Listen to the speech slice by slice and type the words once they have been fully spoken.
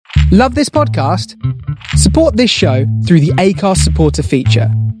Love this podcast? Support this show through the Acast supporter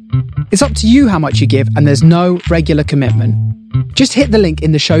feature. It's up to you how much you give, and there's no regular commitment. Just hit the link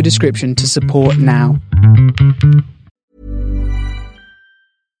in the show description to support now.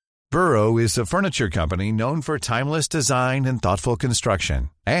 Burrow is a furniture company known for timeless design and thoughtful construction,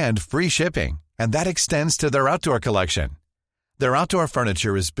 and free shipping, and that extends to their outdoor collection. Their outdoor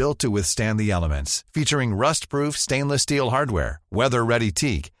furniture is built to withstand the elements, featuring rust-proof stainless steel hardware, weather-ready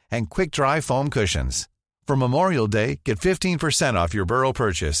teak, and quick-dry foam cushions. For Memorial Day, get 15% off your Burrow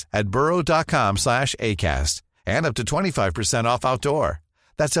purchase at burrow.com/ACAST and up to 25% off outdoor.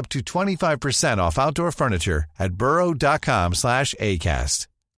 That's up to 25% off outdoor furniture at burrow.com/ACAST.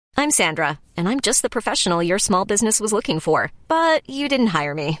 I'm Sandra, and I'm just the professional your small business was looking for. But you didn't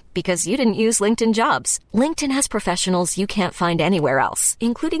hire me because you didn't use LinkedIn Jobs. LinkedIn has professionals you can't find anywhere else,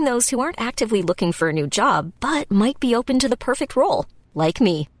 including those who aren't actively looking for a new job, but might be open to the perfect role, like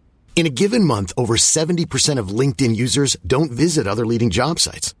me. In a given month, over 70% of LinkedIn users don't visit other leading job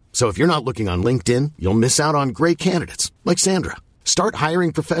sites. So if you're not looking on LinkedIn, you'll miss out on great candidates like Sandra. Start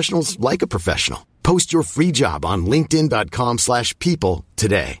hiring professionals like a professional. Post your free job on linkedin.com/people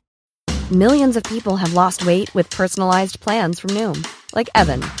today. Millions of people have lost weight with personalized plans from Noom. Like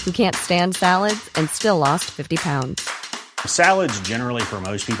Evan, who can't stand salads and still lost 50 pounds. Salads generally for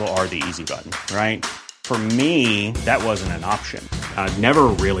most people are the easy button, right? For me, that wasn't an option. I never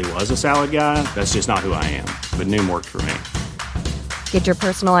really was a salad guy. That's just not who I am. But Noom worked for me. Get your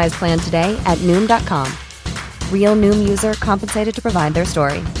personalized plan today at Noom.com. Real Noom user compensated to provide their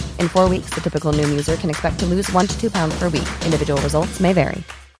story. In 4 weeks, the typical Noom user can expect to lose 1 to 2 pounds per week. Individual results may vary.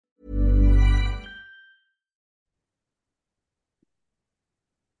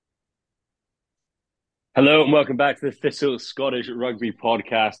 Hello and welcome back to the Thistle Scottish Rugby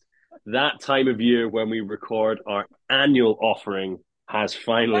Podcast. That time of year when we record our annual offering has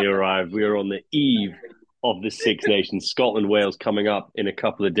finally arrived. We are on the eve of the Six Nations, Scotland, Wales coming up in a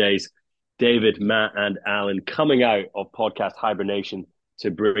couple of days. David, Matt and Alan coming out of podcast hibernation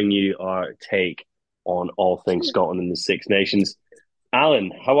to bring you our take on all things Scotland and the Six Nations.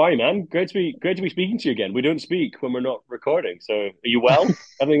 Alan, how are you, man? Great to be speaking to you again. We don't speak when we're not recording, so are you well?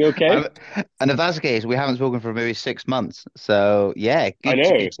 Everything okay? And if that's the case, we haven't spoken for maybe 6 months. So yeah, I know.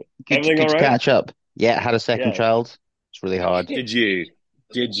 Everything all good to right? catch up. Yeah, had a second child. It's really hard. Did you?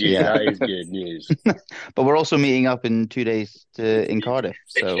 Yeah. That is good news. But we're also meeting up in 2 days in Cardiff.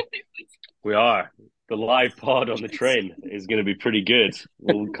 So We are. The live pod on the train is going to be pretty good.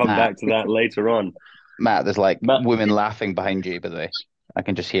 We'll come back to that later on. Matt, there's women laughing behind you, by the way. I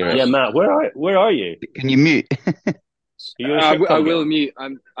can just hear it. Yeah, Matt, where are you? Can you mute? I will mute.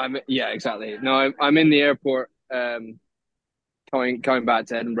 I'm yeah, exactly. No, I'm in the airport, coming back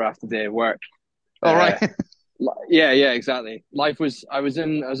to Edinburgh after the day of work. All right. Yeah, exactly. I was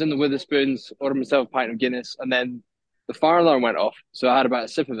in the Witherspoons, ordered myself a pint of Guinness, and then the fire alarm went off, so I had about a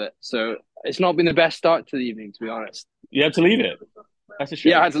sip of it. So it's not been the best start to the evening, to be honest. You had to leave it. That's a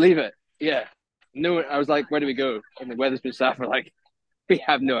shame. Yeah, I had to leave it. Yeah. No, I was like, where do we go? And the Wetherspoon staff were like, we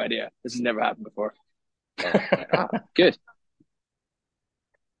have no idea. This has never happened before. Good.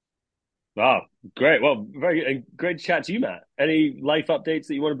 Wow, great. Well, very great to chat to you, Matt. Any life updates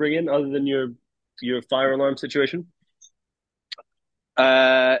that you want to bring in other than your fire alarm situation?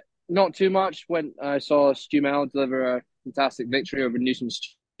 Not too much. When I saw Stu Mel deliver a fantastic victory over Newsom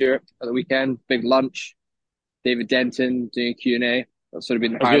Stewart at the weekend, big lunch. David Denton doing a Q&A. That's sort of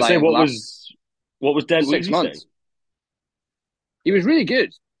been the highlight. What was Denton? 6 months. He was really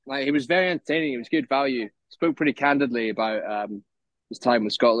good. Like, he was very entertaining. He was good value. Spoke pretty candidly about his time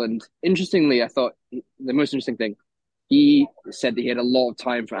with Scotland. Interestingly, I thought the most interesting thing, he said that he had a lot of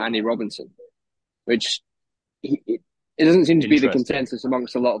time for Andy Robinson, which it doesn't seem to be the consensus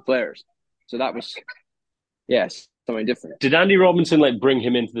amongst a lot of players. So that was, yes, something different. Did Andy Robinson bring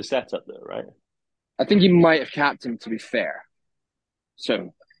him into the setup though, right? I think he might have capped him, to be fair.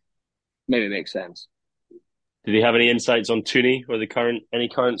 So maybe it makes sense. Did he have any insights on Tooney or any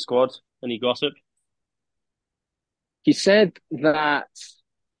current squad? Any gossip? He said that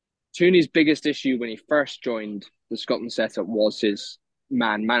Tooney's biggest issue when he first joined the Scotland setup was his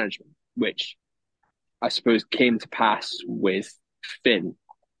man management, which I suppose came to pass with Finn.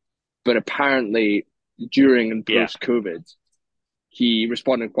 But apparently during and post-COVID, he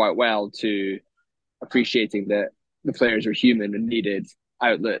responded quite well to appreciating that the players are human and needed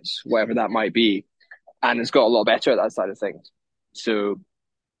outlets, whatever that might be. And it's got a lot better at that side of things. So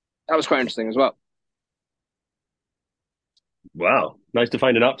that was quite interesting as well. Wow, nice to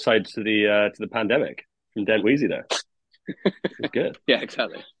find an upside to the pandemic from Dent Weezy there. It's good. Yeah,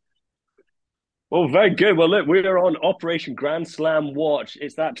 exactly. Well, very good. Well, look, we're on Operation Grand Slam watch.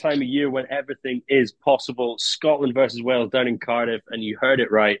 It's that time of year when everything is possible. Scotland versus Wales down in Cardiff, and you heard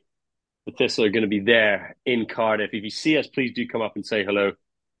it right. The Thistle are going to be there in Cardiff. If you see us, please do come up and say hello.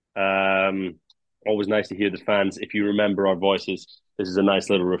 Always nice to hear the fans. If you remember our voices, this is a nice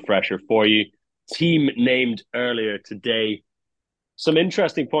little refresher for you. Team named earlier today. Some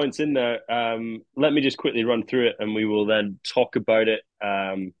interesting points in there. Let me just quickly run through it, and we will then talk about it.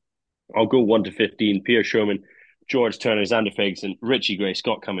 I'll go 1 to 15. Pierre Showman, George Turner, Xander Ferguson, Richie Gray,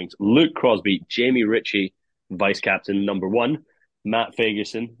 Scott Cummings, Luke Crosby, Jamie Ritchie, vice captain number 1, Matt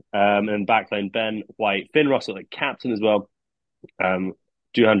Ferguson, and backline Ben White, Finn Russell, the captain as well. Duhan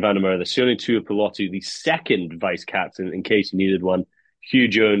van der Merwe, the Sione Tuipulotu, the second vice captain in case you needed one. Hugh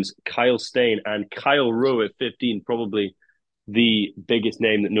Jones, Kyle Stain, and Kyle Rowe at 15, probably the biggest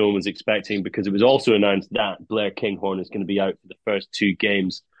name that no one was expecting, because it was also announced that Blair Kinghorn is going to be out for the first 2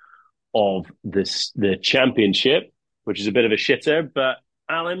 games of the championship, which is a bit of a shitter. But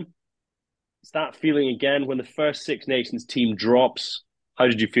Alan, it's that feeling again when the first Six Nations team drops. How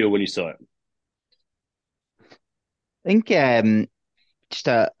did you feel when you saw it? I think just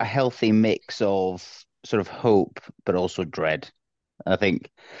a healthy mix of sort of hope, but also dread. I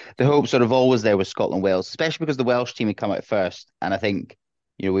think the hope sort of always there with Scotland, Wales, especially because the Welsh team had come out first. And I think,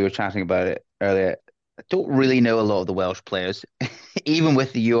 we were chatting about it earlier. I don't really know a lot of the Welsh players, even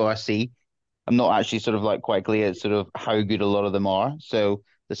with the URC. I'm not actually sort of like quite clear sort of how good a lot of them are. So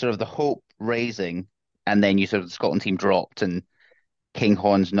the sort of the hope raising, and then you sort of the Scotland team dropped and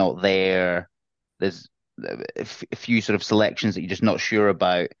Kinghorn's not there. There's a few sort of selections that you're just not sure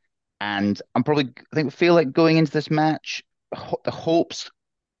about. And I feel like going into this match, the hope's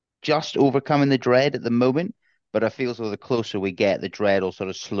just overcoming the dread at the moment. But I feel so the closer we get, the dread will sort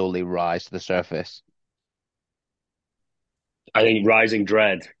of slowly rise to the surface. I think Rising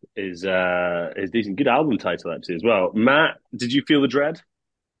Dread is decent. Good album title actually as well. Matt, did you feel the dread?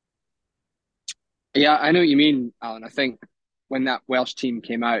 Yeah, I know what you mean, Alan. I think when that Welsh team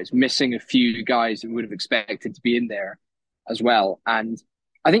came out, it's missing a few guys who would have expected to be in there as well. And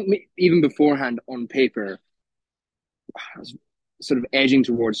I think even beforehand on paper, I was sort of edging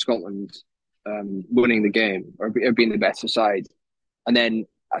towards Scotland winning the game or being the better side. And then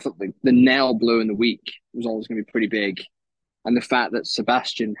I thought the nail blow in the week was always going to be pretty big. And the fact that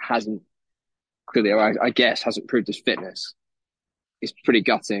Sebastian hasn't clearly, I guess, hasn't proved his fitness is pretty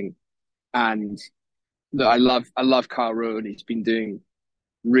gutting. And I love Kyle Rowe, and he's been doing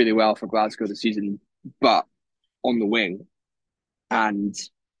really well for Glasgow this season, but on the wing. And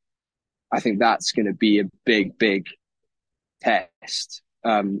I think that's going to be a big, big test.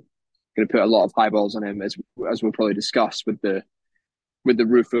 Going to put a lot of high balls on him, as we'll probably discuss with the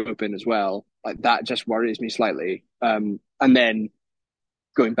roof open as well. Like that just worries me slightly. And then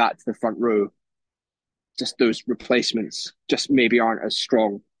going back to the front row, just those replacements just maybe aren't as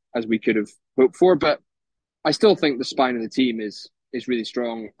strong as we could have hoped for. But I still think the spine of the team is really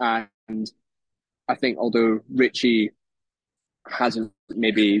strong. And I think although Richie hasn't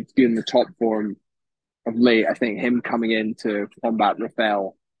maybe been in the top form of late, I think him coming in to combat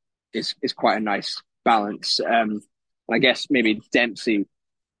Rafael is quite a nice balance. I guess maybe Dempsey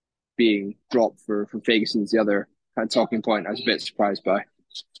being dropped for Ferguson's the other kind of talking point I was a bit surprised by.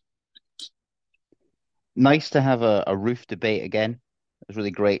 Nice to have a roof debate again. It was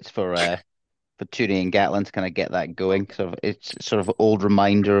really great for Tooney and Gatlin to kind of get that going. It's sort of an old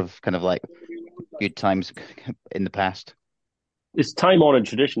reminder of kind of like good times in the past. It's time-honored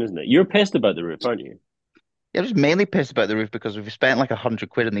tradition, isn't it? You're pissed about the roof, aren't you? Yeah, I'm just mainly pissed about the roof because we've spent like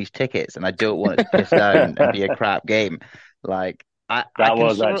 £100 on these tickets, and I don't want it to piss down and be a crap game. Like that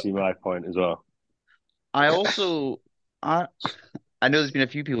was actually my point as well. I know there's been a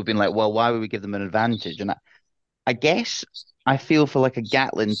few people being like, well, why would we give them an advantage? And I guess I feel for like a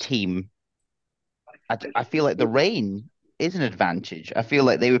Gatlin team, I feel like the rain is an advantage. I feel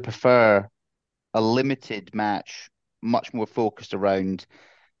like they would prefer a limited match, much more focused around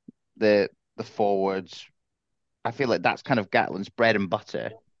the forwards. I feel like that's kind of Gatlin's bread and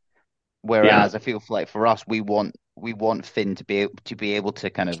butter. Whereas I feel like for us, we want Finn to be able to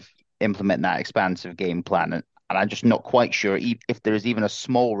kind of implement that expansive game plan. And I'm just not quite sure if there is even a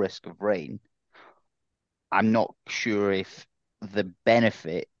small risk of rain. I'm not sure if the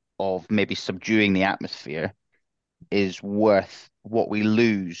benefit of maybe subduing the atmosphere is worth what we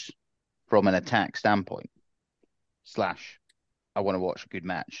lose from an attack standpoint. / I want to watch a good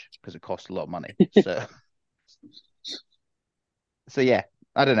match because it costs a lot of money. So yeah,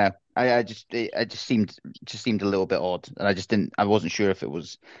 I don't know. It just seemed a little bit odd, and I wasn't sure if it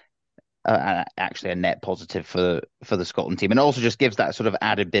was actually a net positive for the Scotland team, and it also just gives that sort of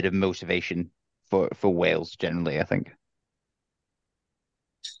added bit of motivation for Wales generally, I think.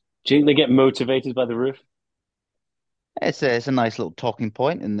 Do you think they get motivated by the roof? It's a nice little talking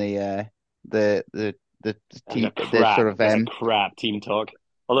point in the team. The sort of That's a crap team talk.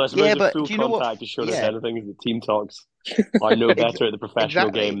 Although I suppose yeah, if but full do you know what? contact has shown us Yeah, anything, is the team talks are no ex better at the professional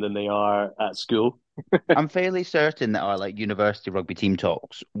game exactly. than they are at school. I'm fairly certain that our like university rugby team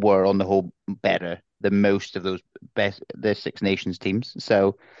talks were on the whole better than most of those the Six Nations teams.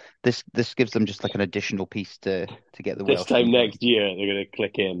 So this gives them just like an additional piece to get the This Welsh time team going. next year, they're going to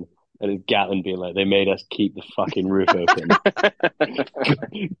click in, and it's Gatlin being like, "They made us keep the fucking roof open.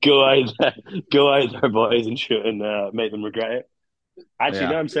 Go out there, go out there, boys, and shoot and make them regret it." Actually, Yeah.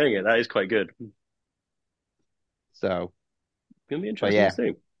 now I'm saying it, that is quite good. It's So, going to be but interesting to yeah,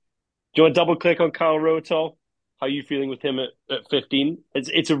 see. Do you want to double click on Kyle Rowe at all? How are you feeling with him at 15?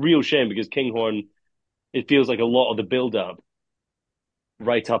 It's a real shame because Kinghorn, it feels like a lot of the build up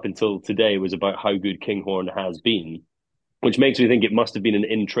right up until today was about how good Kinghorn has been, which makes me think it must have been an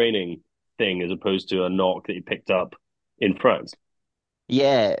in training thing as opposed to a knock that he picked up in France.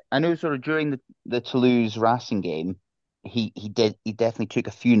 yeah. I know. Sort of during the Toulouse Racing game, he definitely took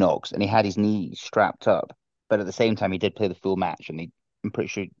a few knocks and he had his knee strapped up, but at the same time he did play the full match and I'm pretty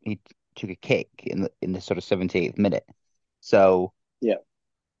sure he took a kick in the sort of 78th minute. So. Yeah.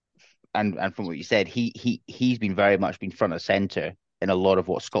 And from what you said, he's been very much been front of center in a lot of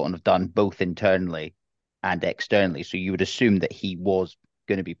what Scotland have done, both internally and externally. So you would assume that he was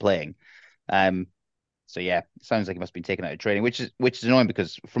going to be playing. Um, so yeah, it sounds like he must have been taken out of training, which is annoying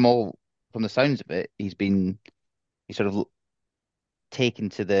because from the sounds of it, he's sort of taken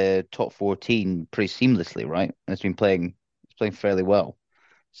to the top 14 pretty seamlessly, right? And he's playing fairly well.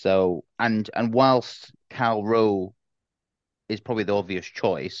 So and whilst Cal Rowe is probably the obvious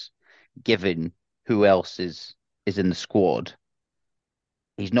choice given who else is in the squad.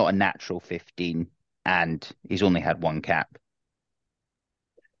 He's not a natural 15 and he's only had one cap.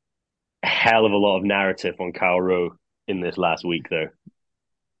 Hell of a lot of narrative on Kyle Rowe in this last week, though.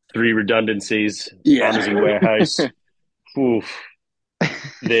 3 redundancies, Yeah. Amazon warehouse. Oof.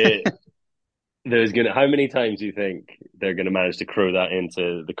 There's gonna. How many times do you think they're gonna manage to crow that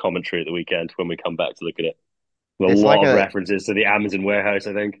into the commentary at the weekend when we come back to look at it? A It's like lot of a references to the Amazon warehouse,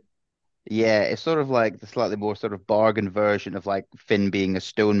 I think. yeah, it's sort of like the slightly more sort of bargain version of like Finn being a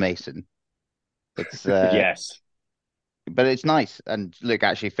stonemason. It's Yes. but it's nice and look,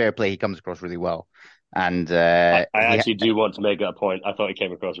 actually, fair play. He comes across really well, and I actually do want to make that point. I thought he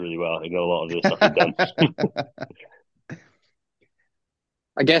came across really well in a lot of the stuff he'd done.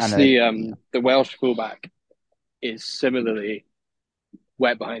 I guess and the Welsh fullback is similarly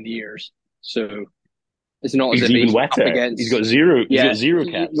wet behind the ears, so it's not as He's if even he's up wetter. against. He's got zero. He's Yeah, got zero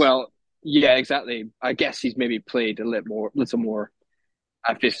caps. well, yeah, exactly. I guess he's maybe played a little more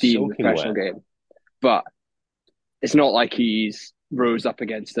at 15 in the Soaking professional wet. game, but it's not like he's rose up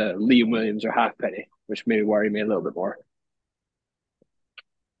against Liam Williams or Halfpenny, which may worry me a little bit more.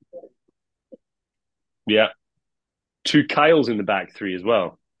 Yeah. 2 Kyles in the back 3 as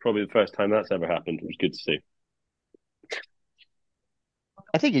well. Probably the first time that's ever happened. It was good to see.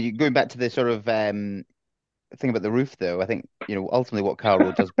 I think going back to the sort of thing about the roof, though, I think ultimately what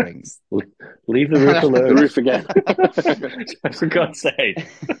Carroll does bring. Leave the roof alone. The roof again. For God's sake.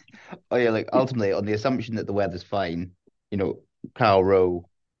 Oh yeah, like ultimately on the assumption that the weather's fine, Kyle Rowe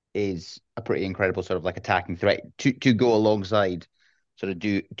is a pretty incredible sort of like attacking threat to go alongside sort of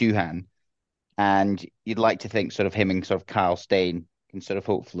Duhan. And you'd like to think sort of him and sort of Kyle Steyn can sort of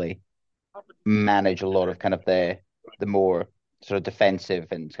hopefully manage a lot of kind of the more sort of defensive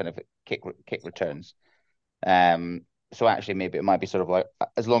and kind of kick returns. So actually maybe it might be sort of like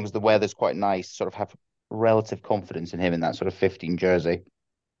as long as the weather's quite nice, sort of have relative confidence in him in that sort of 15 jersey.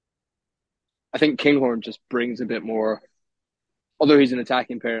 I think Kinghorn just brings a bit more, although he's an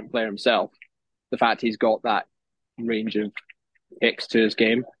attacking player himself, the fact he's got that range of kicks to his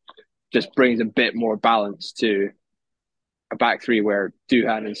game just brings a bit more balance to a back 3 where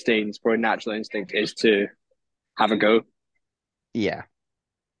Duhan and Staines' probably natural instinct is to have a go. Yeah.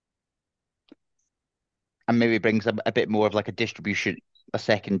 And maybe brings a bit more of like a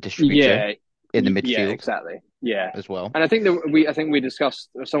second distributor in the midfield. Yeah, exactly. Yeah, as well. And I think we discussed,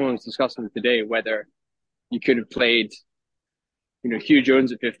 or someone was discussing today, whether you could have played, Hugh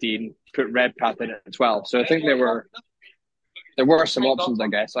Jones at 15, put Redpath in at 12. So I think there were some options, I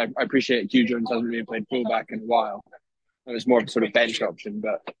guess. I appreciate Hugh Jones hasn't really played fullback in a while. It was more of a sort of bench option,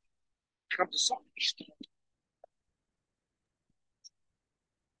 but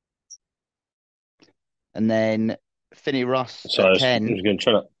and then Finney Russ So at 10.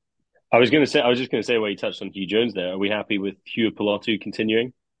 I was just going to say while you touched on Hugh Jones there. Are we happy with Hugh Pilotu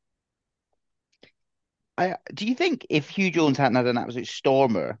continuing? Do you think if Hugh Jones hadn't had an absolute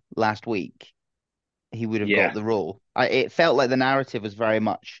stormer last week, he would have got Yeah. the role? It felt like the narrative was very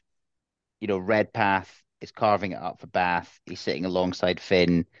much, Redpath is carving it up for Bath. He's sitting alongside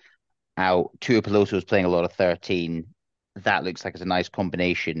Finn out. Tuipulotu is playing a lot of 13. That looks like it's a nice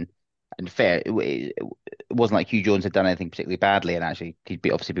combination. And fair, it wasn't like Hugh Jones had done anything particularly badly, and actually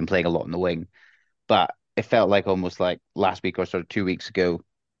obviously been playing a lot in the wing. But it felt like almost like last week or sort of 2 weeks ago,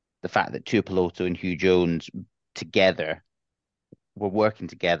 the fact that Tuipulotu and Hugh Jones together were working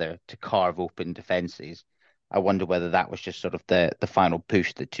together to carve open defenses. I wonder whether that was just sort of the final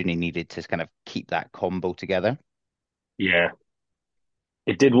push that Tooney needed to kind of keep that combo together. Yeah.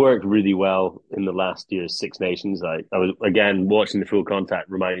 It did work really well in the last year's Six Nations. I was, again, watching the full contact,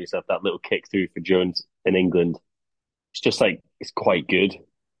 reminding yourself that little kick through for Jones in England. It's just like, it's quite good.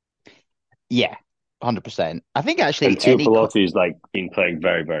 Yeah, 100%. I think And actually Tuipulotu's like been playing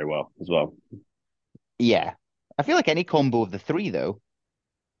very, very well as well. yeah, I feel like any combo of the three though,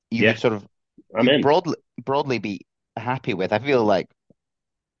 you Yeah, would sort of I'm you in. broadly be happy with. I feel like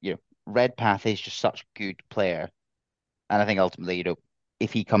Redpath is just such a good player, and I think ultimately,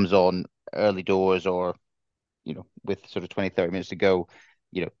 if he comes on early doors or with sort of 20, 30 minutes to go,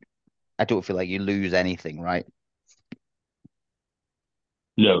 you know, I don't feel like you lose anything, right?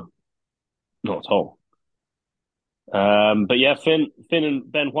 No, not at all. But yeah, Finn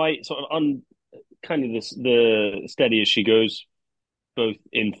and Ben White sort of on kind of the steady as she goes, both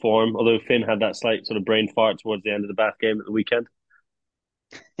in form. Although Finn had that slight sort of brain fart towards the end of the Bath game at the weekend.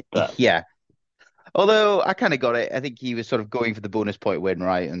 But Yeah. Although I kind of got it. I think he was sort of going for the bonus point win,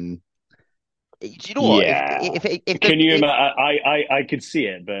 right? And do you know what? yeah, can you imagine? I could see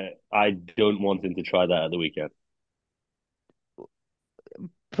it, but I don't want him to try that at the weekend.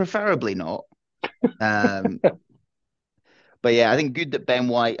 preferably not. Um, but yeah, I think good that Ben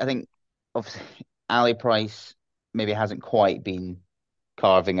White. I think obviously Ali Price maybe hasn't quite been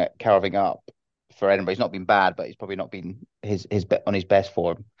carving up for Edinburgh. He's not been bad, but he's probably not been on his best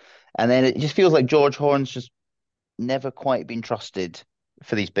form. And then it just feels like George Horn's just never quite been trusted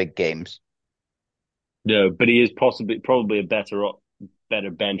for these big games. No, but he is probably a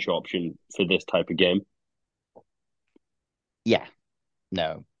better bench option for this type of game. Yeah,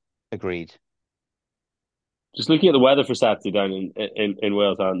 no, agreed. Just looking at the weather for Saturday down in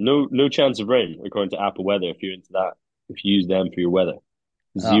Wales, no chance of rain according to Apple Weather. If you're into that, if you use them for your weather,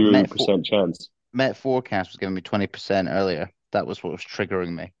 zero percent chance. Met forecast was giving me 20% earlier. That was what was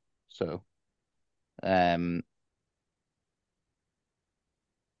triggering me. So, um,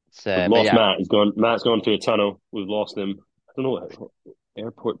 We've lost yeah, Matt. Matt's gone through a tunnel. We've lost him. I don't know what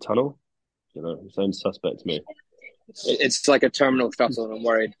airport tunnel. It sounds suspect to me. It's like a terminal shuttle, and I'm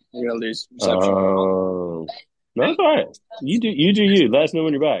worried we're gonna lose reception. Oh, no, that's all right. You do you. Let us know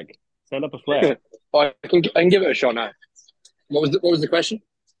when you're back. Send up a flare. I can give it a shot now. What was the question?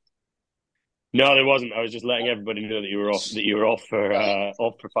 No, there wasn't. I was just letting everybody know that you were off. That you were off for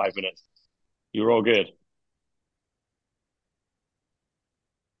 5 minutes. You were all good.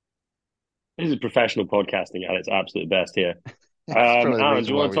 This is professional podcasting at its absolute best here. Alan, do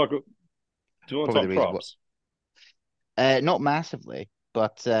you want to talk? Do you want to talk props? Not massively,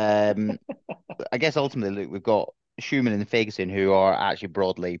 but I guess ultimately, look, we've got Schumann and Ferguson, who are actually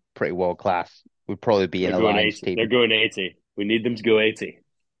broadly pretty world class. Would probably be an alliance team. They're going 80. We need them to go 80.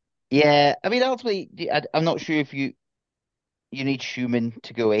 Yeah, I mean, ultimately, I'm not sure if you need Schumann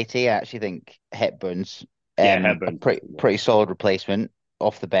to go 80. I actually think Hepburn's a pretty solid replacement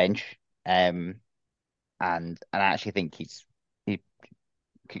off the bench. And I actually think he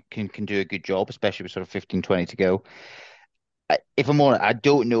can do a good job, especially with sort of 15, 20 to go. If I'm honest, I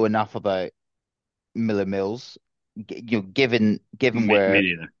don't know enough about Miller Mills, given where,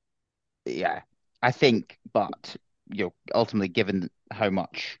 yeah, I think, but ultimately, given how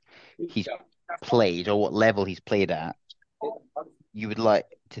much he's played or what level he's played at, you would like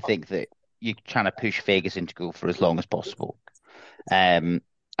to think that you're trying to push Ferguson to go for as long as possible.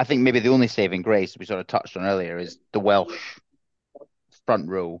 I think maybe the only saving grace we sort of touched on earlier is the Welsh front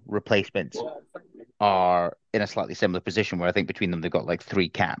row replacements are in a slightly similar position where I think between them they've got like 3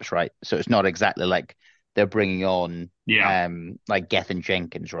 caps, right? So it's not exactly like they're bringing on like Gethin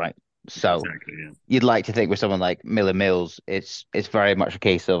Jenkins, right? So exactly, yeah. You'd like to think with someone like Miller Mills, it's very much a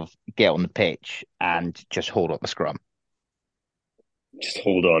case of get on the pitch and just hold up the scrum. Just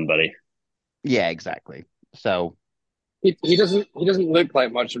hold on, buddy. Yeah, exactly. So he doesn't look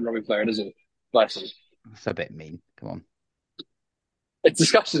like much of a rugby player, does he? Bless him. It's a bit mean. Come on. It's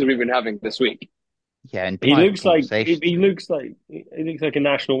discussions we've been having this week. Yeah, and he looks like a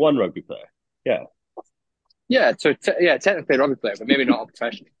National One rugby player. Yeah. Yeah, so technically a rugby player, but maybe not a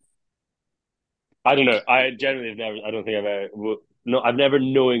professional. I don't know. I generally have never. I don't think I've ever. No, I've never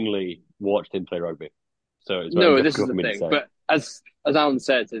knowingly watched him play rugby, so it's very No, this is difficult the for me to thing. say. But as Alan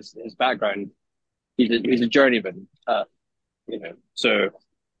said, his background, he's a journeyman. So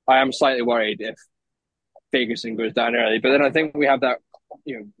I am slightly worried if Ferguson goes down early. But then I think we have that,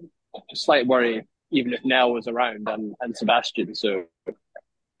 slight worry even if Nell was around and Sebastian. So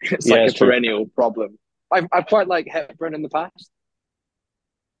it's Yeah, like a it's true. perennial problem. I've quite liked Hepburn in the past.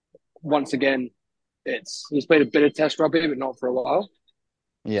 Once again, he's played a bit of Test rugby, but not for a while.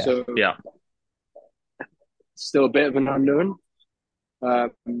 Yeah. So Yeah, still a bit of an unknown.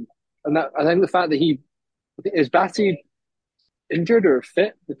 And that I think the fact that is Batty injured or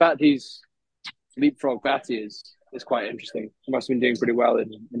fit, the fact he's leapfrog Batty is quite interesting. He must have been doing pretty well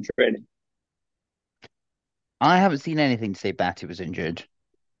in training. I haven't seen anything to say Batty was injured,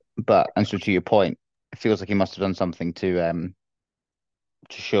 but and so to your point, it feels like he must have done something to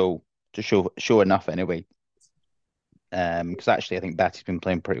show enough anyway. Because actually, I think Batty's been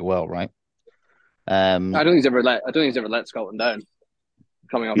playing pretty well, right? I don't think he's ever let Scotland down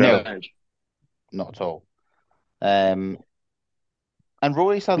coming off No, the bench. not at all. Um, and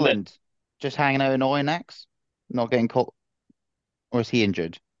Rory Sutherland just hanging out in Oyonnax, not getting caught, or is he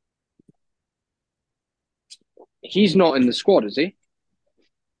injured? He's not in the squad, is he?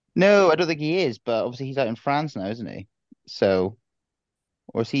 No, I don't think he is, but obviously he's out in France now, isn't he? So,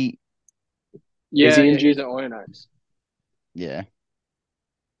 or is he? is Yeah, he yeah, he's injured? at Oyonnax. Yeah.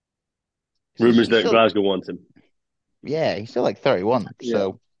 Rumors He's that still, Glasgow wants him. yeah, he's still like 31. Yeah,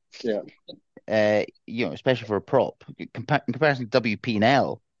 So, yeah. especially for a prop, in comparison to WP and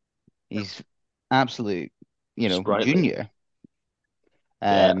L, he's absolute, Sprightly. junior.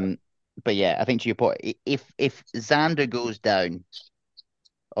 Yeah. But yeah, I think to your point, if Xander goes down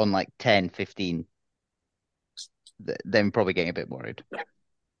on like 10, 15, then we're probably getting a bit worried.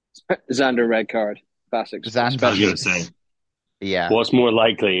 Xander red card. Classic Xander, I was going special. to say, yeah. what's more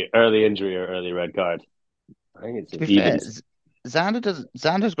likely, early injury or early red card? I think it's To be fair, evens.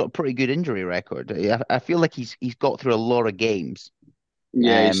 Xander's got a pretty good injury record. I feel like he's got through a lot of games.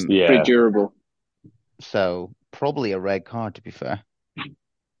 Yeah, he's pretty Yeah. durable. So probably a red card to be fair.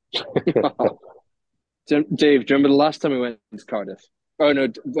 Dave, do you remember the last time we went to Cardiff? Oh no,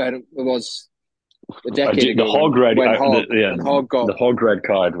 it was a decade The ago hog red, when Hogg got the hog red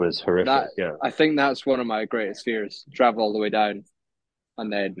card was horrific. that. Yeah, I think that's one of my greatest fears: travel all the way down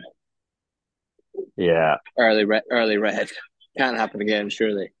and then yeah, early red. Can't happen again,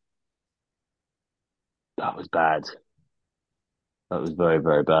 surely. that was bad. That was very,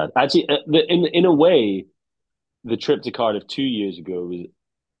 very bad. Actually, in a way, the trip to Cardiff 2 years ago was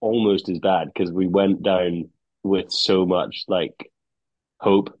almost as bad because we went down with so much like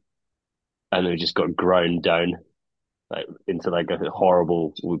hope, and we just got ground down like into like a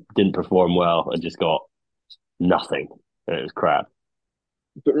horrible. We didn't perform well and just got nothing. And it was crap.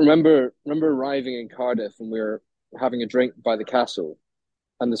 But remember arriving in Cardiff and we were having a drink by the castle,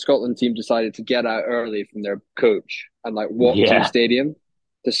 and the Scotland team decided to get out early from their coach and like walk to the Yeah, stadium,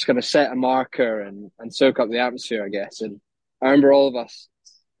 just kind of set a marker and soak up the atmosphere, I guess. And I remember all of us,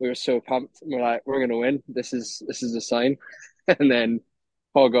 we were so pumped. We're like, we're gonna win. This is a sign. And then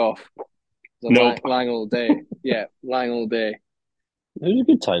hog off. nope. Lying all day. Yeah, lying all day. It was a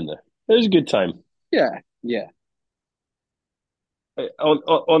good time there. It was a good time. Yeah, yeah.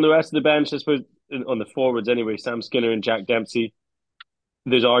 On the rest of the bench, I suppose on the forwards anyway, Sam Skinner and Jack Dempsey.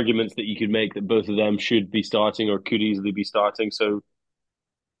 There's arguments that you could make that both of them should be starting or could easily be starting. So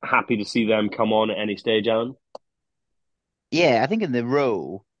happy to see them come on at any stage, Alan. Yeah, I think in the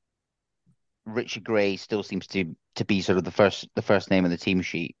row, Richard Gray still seems to be sort of the first name on the team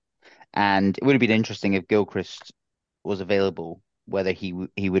sheet. And it would have been interesting if Gilchrist was available, whether he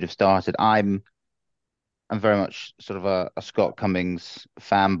would have started. I'm very much sort of a Scott Cummings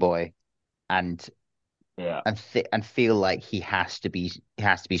fanboy, and Yeah, and feel like he has to be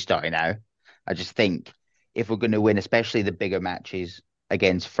starting now. I just think if we're going to win, especially the bigger matches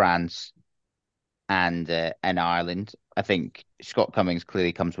against France and Ireland, I think Scott Cummings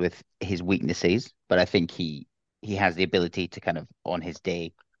clearly comes with his weaknesses, but I think he has the ability to kind of on his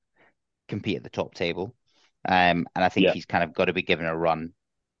day compete at the top table. And I think yeah, he's kind of got to be given a run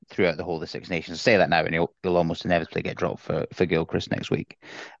throughout the whole of the Six Nations. I say that now, and he'll almost inevitably get dropped for Gilchrist next week.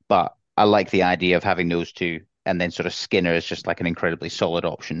 But I like the idea of having those two, and then sort of Skinner is just like an incredibly solid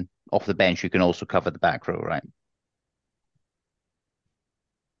option off the bench who can also cover the back row, right?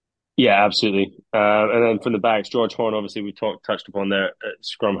 yeah, absolutely. And then from the backs, George Horn, obviously we touched upon there at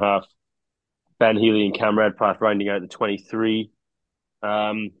scrum half. Ben Healy and Cam Redpath rounding out the 23.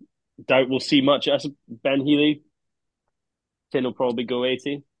 Doubt we'll see much as Ben Healy. Tin will probably go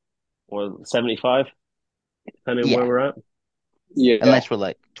 80. or 75, depending on where Yeah, we're at. Yeah, unless we're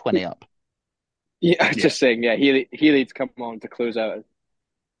like 20 up. yeah. I was Yeah. just saying, yeah, Healy to come on to close out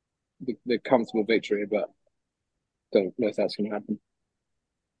the comfortable victory, but don't know if that's going to happen.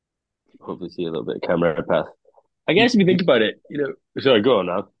 Hopefully see a little bit of camera path. I guess if you You, think about it, sorry, go on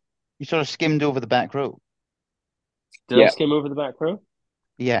now. you sort of skimmed over the back row. Still Yeah, skim over the back row?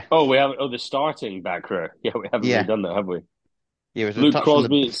 Yeah, Oh, we haven't. Oh, the starting back row. Yeah, we haven't really yeah, done that, have we? yeah. It was a Luke touch on the.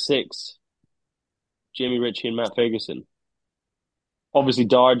 Crosby at 6, Jamie Ritchie and Matt Ferguson. Obviously,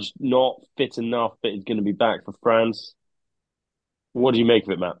 Darge not fit enough, but he's going to be back for France. What do you make of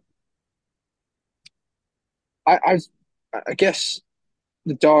it, Matt? I I guess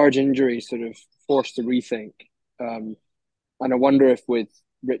the Darge injury sort of forced to rethink, and I wonder if with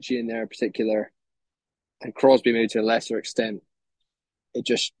Richie in there in particular, and Crosby maybe to a lesser extent, it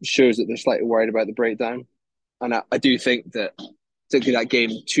just shows that they're slightly worried about the breakdown. And I do think that, particularly that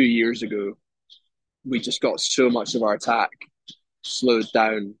game 2 years ago, we just got so much of our attack slowed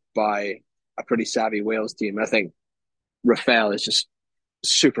down by a pretty savvy Wales team. I think Rafael is just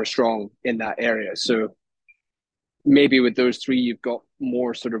super strong in that area. So maybe with those three, you've got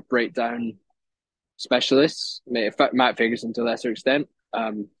more sort of breakdown specialists. In fact, Matt Ferguson to a lesser extent.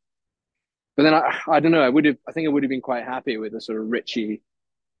 But then I don't know. I think I would have been quite happy with a sort of Richie,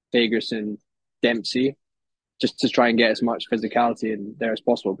 Ferguson, Dempsey, just to try and get as much physicality in there as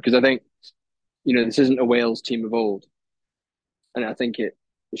possible. Because I think this isn't a Wales team of old, and I think it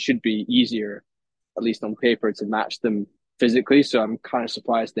should be easier, at least on paper, to match them physically. So I'm kind of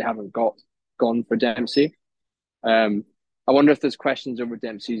surprised they haven't gone for Dempsey. I wonder if there's questions over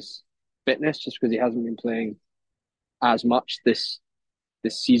Dempsey's fitness, just because he hasn't been playing as much this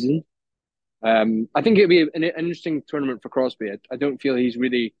season. I think it'd be an interesting tournament for Crosby. I don't feel he's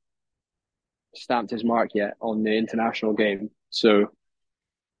really stamped his mark yet on the international game. So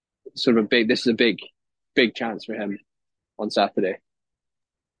this is a big chance for him on Saturday.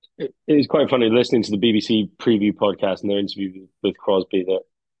 It is quite funny listening to the BBC preview podcast and their interview with Crosby that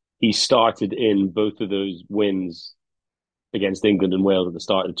he started in both of those wins against England and Wales at the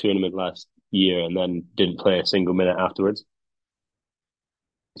start of the tournament last year and then didn't play a single minute afterwards.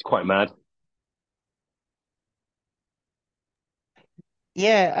 It's quite mad.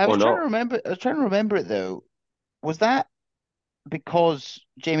 Yeah, I was Or trying to not. remember. I was trying to remember it though. Was that because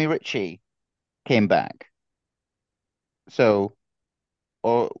Jamie Ritchie came back? So,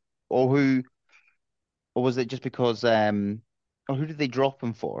 or or who, or was it just because or who did they drop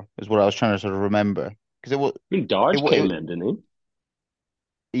him for? Is what I was trying to sort of remember because I mean, it, Darge wa- came it in, didn't he?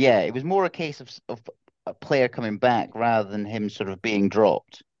 yeah, it was more a case of a player coming back rather than him sort of being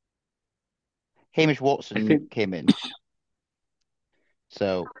dropped. Hamish I Watson think, came in,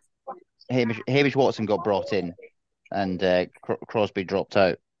 so Hamish Watson got brought in, and Crosby dropped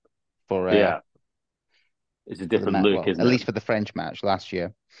out yeah, it's a for the different match. look, Well, isn't at it? least for the French match last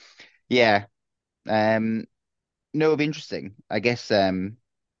year. Yeah. No, it'll be interesting. I guess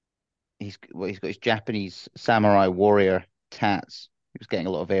he's got his Japanese samurai warrior tats. He was getting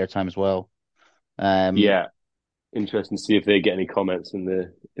a lot of airtime as well. Um, Yeah, interesting to see if they get any comments in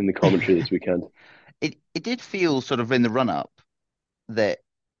the commentary this weekend. it did feel sort of in the run up that,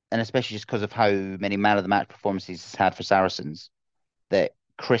 and especially just because of how many man of the match performances he's had for Saracens, that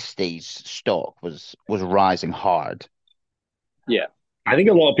Christie's stock was rising hard. Yeah, I think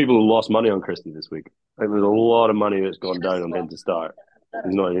a lot of people have lost money on Christie this week. I think there's a lot of money that's gone down on him to start.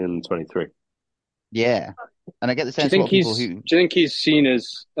 He's not even in 23. Yeah, and I get the do you sense a lot think of people he's who do you think he's seen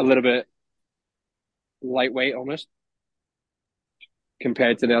as a little bit lightweight almost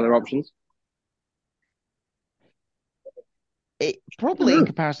compared to the other options? it I don't probably in know.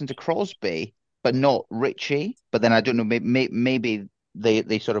 comparison to Crosby, but not Richie. But then I don't know, maybe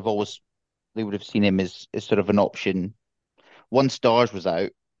they sort of always they would have seen him as sort of an option. Once Stars was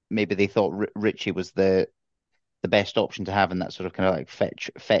out, maybe they thought Richie was the best option to have in that sort of kind of like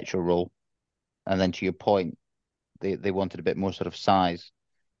fetcher role. And then to your point, they wanted a bit more sort of size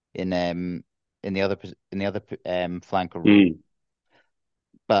in the other flanker role. Mm.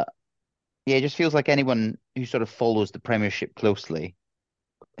 But yeah, it just feels like anyone who sort of follows the Premiership closely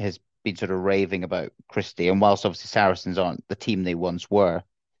has been sort of raving about Christie. And whilst obviously Saracens aren't the team they once were,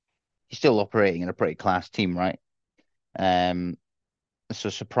 he's still operating in a pretty class team, right? Um, so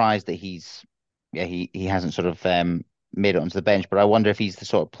surprised that he hasn't sort of made it onto the bench. But I wonder if he's the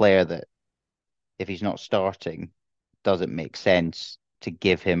sort of player that if he's not starting, does it make sense to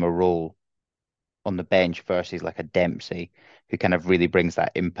give him a role on the bench versus like a Dempsey who kind of really brings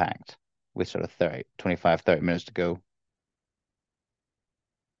that impact with sort of 30 minutes to go.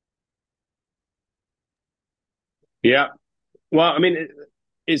 Yeah. Well, I mean,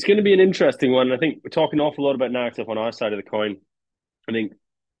 It's going to be an interesting one. I think we're talking an awful lot about narrative on our side of the coin. I think,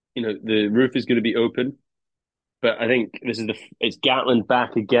 the roof is going to be open, but I think it's Gatland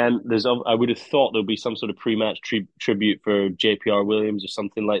back again. I would have thought there'll be some sort of pre-match tribute for JPR Williams or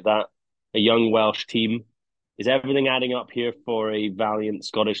something like that. A young Welsh team. Is everything adding up here for a valiant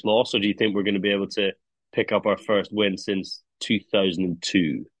Scottish loss, or do you think we're going to be able to pick up our first win since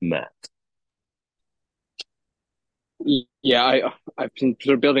 2002, Matt? Yeah, I've been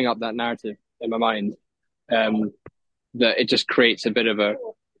sort of building up that narrative in my mind, that it just creates a bit of a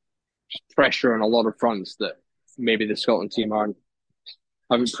pressure on a lot of fronts that maybe the Scotland team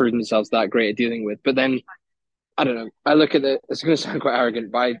haven't proven themselves that great at dealing with. But then I don't know. I look at it's going to sound quite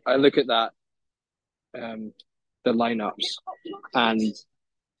arrogant, but I look at that the lineups, and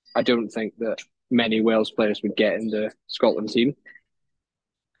I don't think that many Wales players would get in the Scotland team.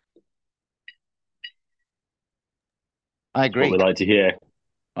 I agree. What we like to hear.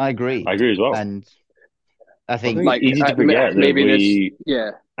 I agree. I agree as well. And I think it's easy to forget that we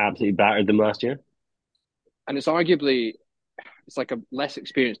absolutely battered them last year. And it's like a less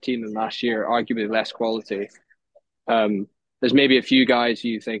experienced team than last year, arguably less quality. There's maybe a few guys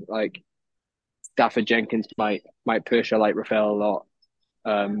you think like Stafford Jenkins might push. I like Rafael a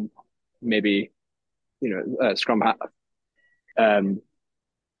lot. Maybe scrum half.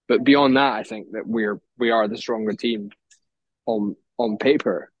 But beyond that, I think that we are the stronger team on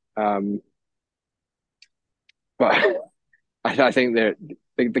paper. But I think that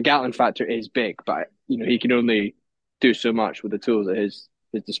the Gatland factor is big, but he can only do so much with the tools at his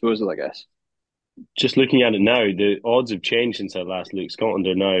disposal, I guess. Just looking at it now, the odds have changed since I last looked. Scotland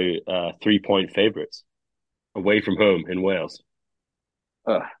are now 3-point favourites away from home in Wales.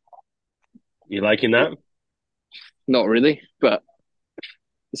 You liking that? Not really, but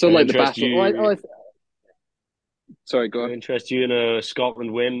it's not like the battle. Sorry, go on. Interest you in a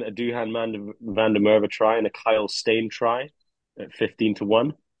Scotland win, a Duhan van der Merwe try, and a Kyle Stain try at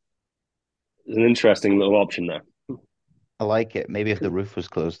 15-1? It's an interesting little option there. I like it. Maybe if the roof was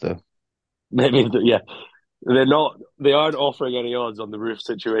closed, though. Maybe, yeah. They aren't offering any odds on the roof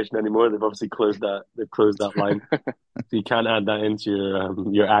situation anymore. They've obviously closed that. They've closed that line, so you can't add that into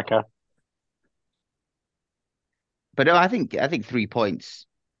your ACCA. But no, I think 3 points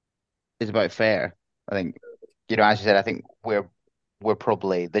is about fair. I think, as you said, I think we're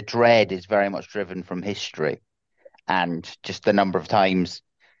probably, the dread is very much driven from history and just the number of times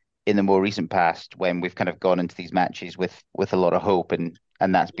in the more recent past when we've kind of gone into these matches with a lot of hope and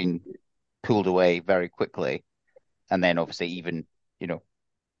that's been pulled away very quickly. And then obviously even,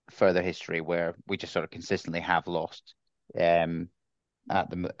 further history where we just sort of consistently have lost at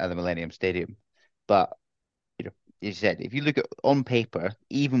the Millennium Stadium. But, as you said, if you look at on paper,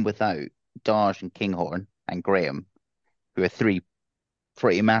 even without Darge and Kinghorn and Graham, who are three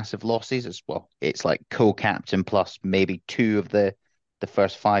pretty massive losses as well, it's like co-captain plus maybe two of the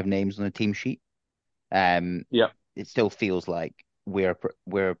first five names on the team sheet. It still feels like we're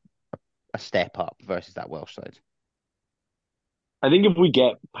a step up versus that Welsh side. I think if we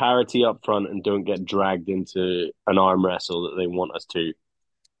get parity up front and don't get dragged into an arm wrestle that they want us to,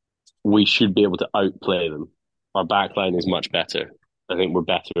 we should be able to outplay them. Our backline is much better. I think we're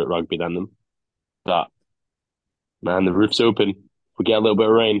better at rugby than them. But, man, the roof's open. If we get a little bit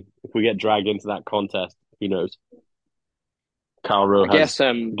of rain, if we get dragged into that contest, who knows? Carl Rowe gets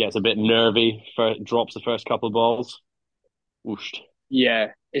a bit nervy, drops the first couple of balls. Whooshed.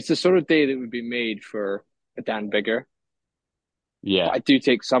 Yeah, it's the sort of day that would be made for a Dan Biggar. Yeah. But I do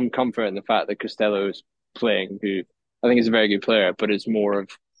take some comfort in the fact that Costello's playing, who I think is a very good player, but is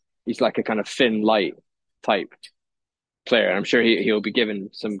he's like a kind of Finn Light type player. And I'm sure he'll be given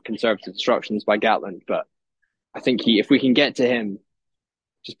some conservative instructions by Gatland, but I think if we can get to him,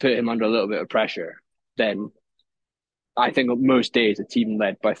 just put him under a little bit of pressure, then I think most days a team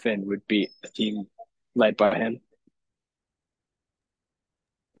led by Finn would be a team led by him.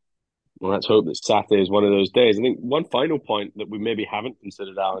 Well, let's hope that Saturday is one of those days. I think one final point that we maybe haven't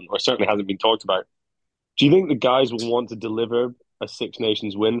considered, Alan, or certainly hasn't been talked about. Do you think the guys will want to deliver a Six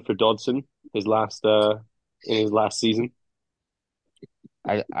Nations win for Dodson in his last season?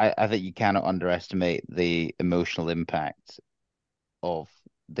 I think you cannot underestimate the emotional impact of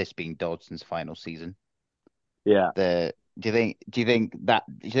this being Dodson's final season. Yeah. Do you think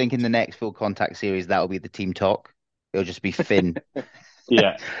in the next full contact series that will be the team talk? It'll just be Finn.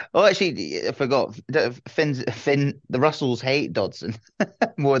 Yeah. Oh, actually, I forgot. Finn. The Russells hate Dodson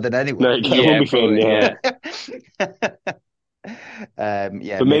more than anyone. No, it won't be Finn. Yeah.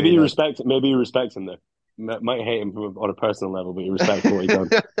 But maybe you respect him though. Might hate him on a personal level, but you respect what he's done.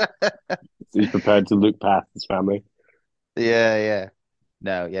 He's prepared to look past his family. Yeah.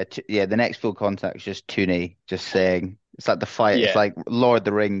 No, yeah, yeah. The next full contact is just Tooney, just saying it's like the fight. It's Yeah. like Lord of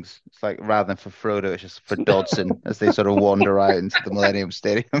the Rings. It's like rather than for Frodo, it's just for Dodson as they sort of wander out into the Millennium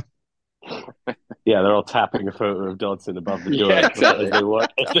Stadium. Yeah, they're all tapping a photo of Dodson above the door Yeah, exactly. as they walk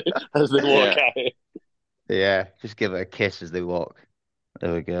as they walk Yeah. out. Yeah, just give it a kiss as they walk.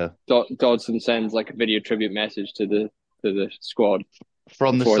 There we go. Dodson sends like a video tribute message to the squad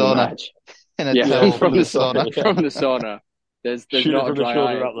From the before the sauna match. in a Yeah, towel from from the the sauna, sauna. yeah. from the sauna. There's Shoot it not a from the dry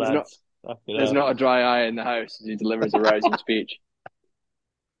shoulder eye. up, lads. Fucking There's hell. not a dry eye in the house as he delivers a rousing speech.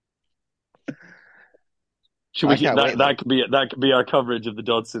 Should I we can't wait though. that could be our coverage of the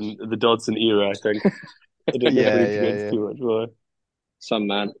Dodson era, I think. I don't think we Yeah, need to go yeah, into yeah. too much more. Some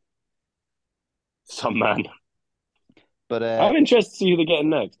man. Some man. But I'm interested to see who they're getting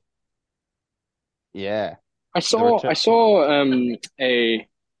next. yeah, I the saw return. I saw a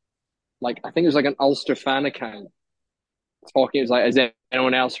like I think it was like an Ulster fan account talking. It was like, has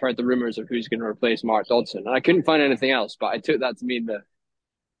anyone else heard the rumors of who's going to replace Mark Dodson? And I couldn't find anything else, but I took that to mean that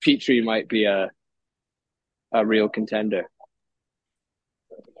Petrie might be a real contender.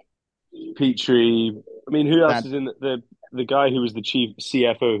 Petrie. I mean, who else That is in the guy who was the chief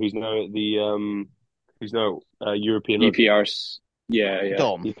CFO, who's now at the European Rugby EPR's, yeah,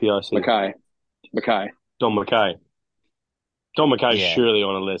 Dom. EPRC. Mackay, Don Mackay. Don Mackay's Yeah. surely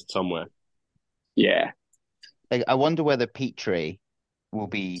on a list somewhere. yeah. I wonder whether Petrie will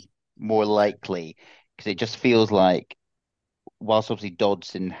be more likely because it just feels like, whilst obviously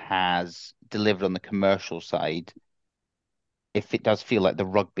Dodson has delivered on the commercial side, if it does feel like the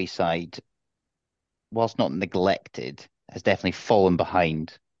rugby side, whilst not neglected, has definitely fallen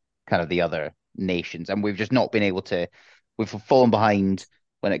behind kind of the other nations. And we've just not been able to, we've fallen behind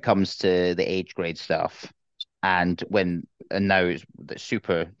when it comes to the age grade stuff. And now the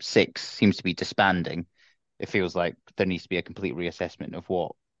Super Six seems to be disbanding, it feels like there needs to be a complete reassessment of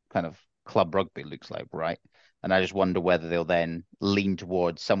what kind of club rugby looks like, right? And I just wonder whether they'll then lean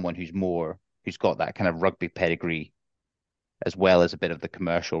towards someone who's got that kind of rugby pedigree as well as a bit of the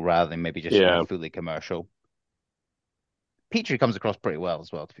commercial rather than maybe just Yeah. fully commercial. Petrie comes across pretty well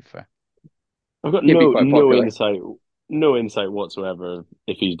as well, to be fair. I've got He'd be quite popular. no insight whatsoever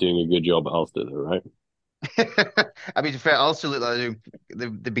if he's doing a good job at Ulster, though, right? I mean, to be fair, also look like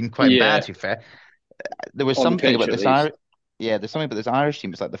they've been quite Yeah. bad, to be fair. There was On something pitch, about at this least. Irish, yeah, there's something about this Irish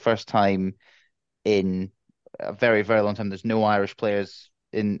team. It's like the first time in a very, very long time there's no Irish players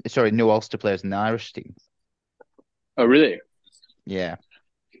no Ulster players in the Irish team. Oh, really? Yeah.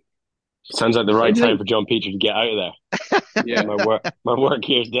 Sounds like the What right do you time think? for John Petrie to get out of there. Yeah. My work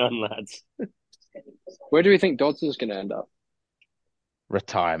here's done, lads. Where do we think Dodson's going to end up?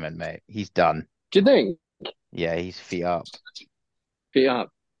 Retirement, mate. He's done. Do you think? Yeah, he's feet up. Feet up.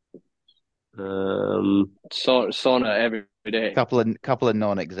 Um, Sauna every day. Couple of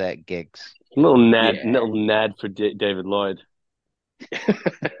non-exec gigs. little Ned, Yeah. little Ned for David Lloyd.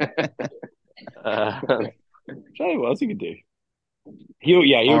 Try what else he could do. He'll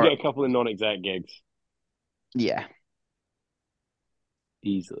Or- get a couple of non-exec gigs Yeah.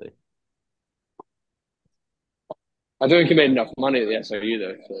 easily. I don't think he made enough money at the SRU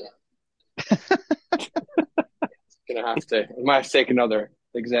though. So gonna have to. He might have to take another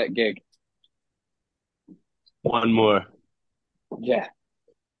exec gig. One more. Yeah.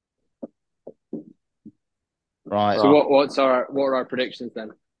 Right. So what are our predictions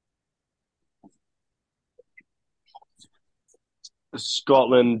then?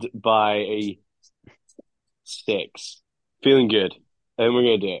 Scotland by a 6. Feeling good. And we're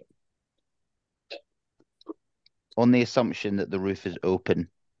gonna do it. On the assumption that the roof is open.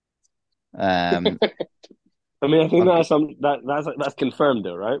 I mean, I think that's confirmed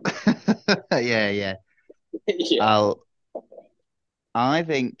though, right? Yeah. Yeah. I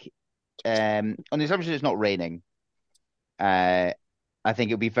think on the assumption it's not raining, I think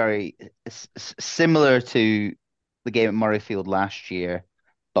it'll be very similar to the game at Murrayfield last year,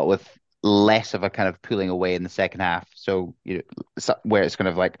 but with less of a kind of pulling away in the second half. So, where it's kind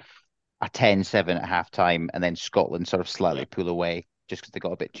of like a 10-7 at halftime, and then Scotland sort of slightly pull away just because they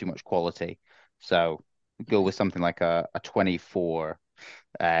got a bit too much quality. So go with something like a 24-13.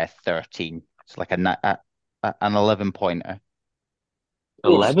 It's like an 11-pointer.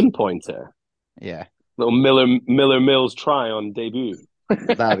 11-pointer. Yeah, Little Miller Mills try on debut.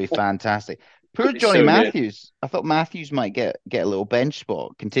 that'd be fantastic. Poor That'd be Johnny so good. Matthews. I thought Matthews might get a little bench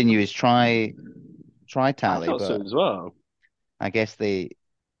spot, continue his try I tally, thought so but as well. I guess I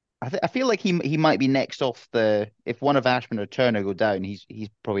feel like he might be next off if one of Ashman or Turner go down, he's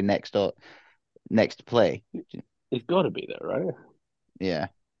probably next to play. He's got to be there, right? Yeah.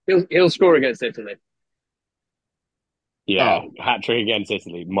 He'll score against Italy. Yeah, hat trick against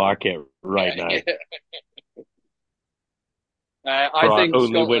Italy. Mark it right now. I think only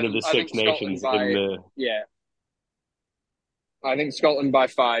Scotland, win of the I think Six Nations Scotland by, in the. yeah. I think Scotland by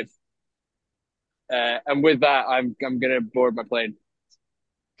 5. And with that, I'm gonna board my plane.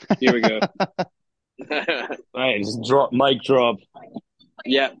 Here we go. Right, just mic drop.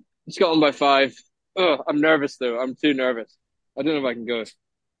 Yeah, Scotland by 5. Oh, I'm nervous though. I'm too nervous. I don't know if I can go.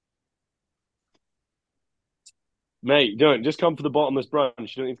 Mate, don't just come for the bottomless brunch. You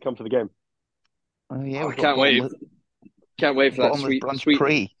don't need to come for the game. Oh yeah, I can't wait. Can't wait for that sweet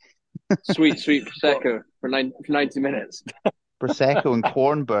prosecco for 90 minutes. Prosecco and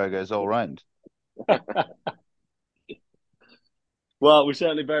corn burgers all round. Well, we're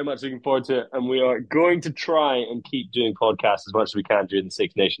certainly very much looking forward to it, and we are going to try and keep doing podcasts as much as we can during the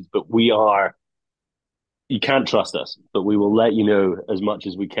Six Nations. But you can't trust us, but we will let you know as much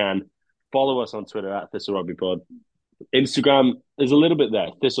as we can. Follow us on Twitter at @ThistleRugbyPod. Instagram, there's a little bit there,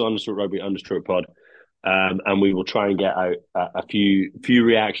 Thistle_Rugby_pod. And we will try and get out a few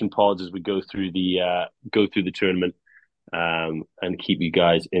reaction pods as we go through the tournament, and keep you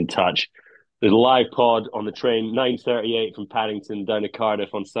guys in touch. There's a live pod on the train, 9:38 from Paddington down to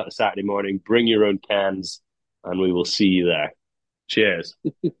Cardiff on Saturday morning. Bring your own cans, and we will see you there. Cheers.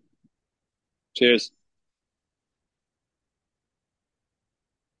 Cheers.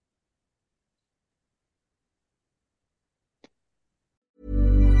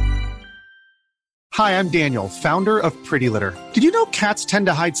 Hi, I'm Daniel, founder of Pretty Litter. Did you know cats tend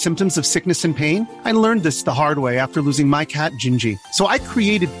to hide symptoms of sickness and pain? I learned this the hard way after losing my cat, Gingy. So I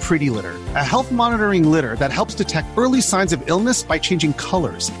created Pretty Litter, a health monitoring litter that helps detect early signs of illness by changing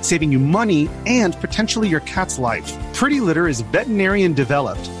colors, saving you money and potentially your cat's life. Pretty Litter is veterinarian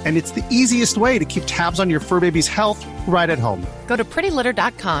developed, and it's the easiest way to keep tabs on your fur baby's health right at home. Go to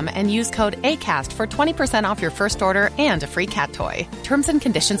prettylitter.com and use code ACAST for 20% off your first order and a free cat toy. Terms and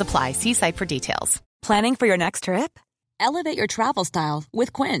conditions apply. See site for details. Planning for your next trip? Elevate your travel style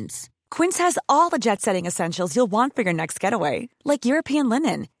with Quince. Quince has all the jet-setting essentials you'll want for your next getaway, like European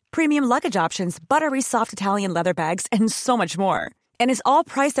linen, premium luggage options, buttery soft Italian leather bags, and so much more. And is all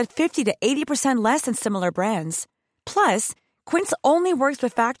priced at 50 to 80% less than similar brands. Plus, Quince only works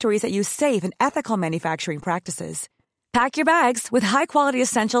with factories that use safe and ethical manufacturing practices. Pack your bags with high-quality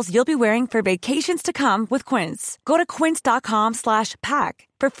essentials you'll be wearing for vacations to come with Quince. Go to quince.com/pack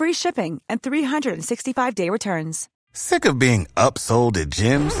for free shipping and 365-day returns. Sick of being upsold at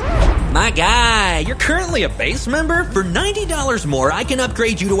gyms? My guy, you're currently a base member? For $90 more, I can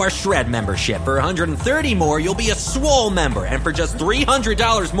upgrade you to our Shred membership. For $130 more, you'll be a Swole member. And for just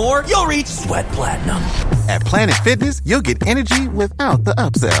 $300 more, you'll reach Sweat Platinum. At Planet Fitness, you'll get energy without the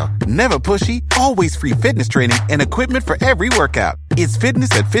upsell. Never pushy, always free fitness training and equipment for every workout. It's fitness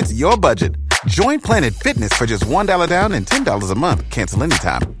that fits your budget. Join Planet Fitness for just $1 down and $10 a month. Cancel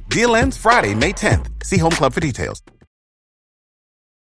anytime. Deal ends Friday, May 10th. See Home Club for details.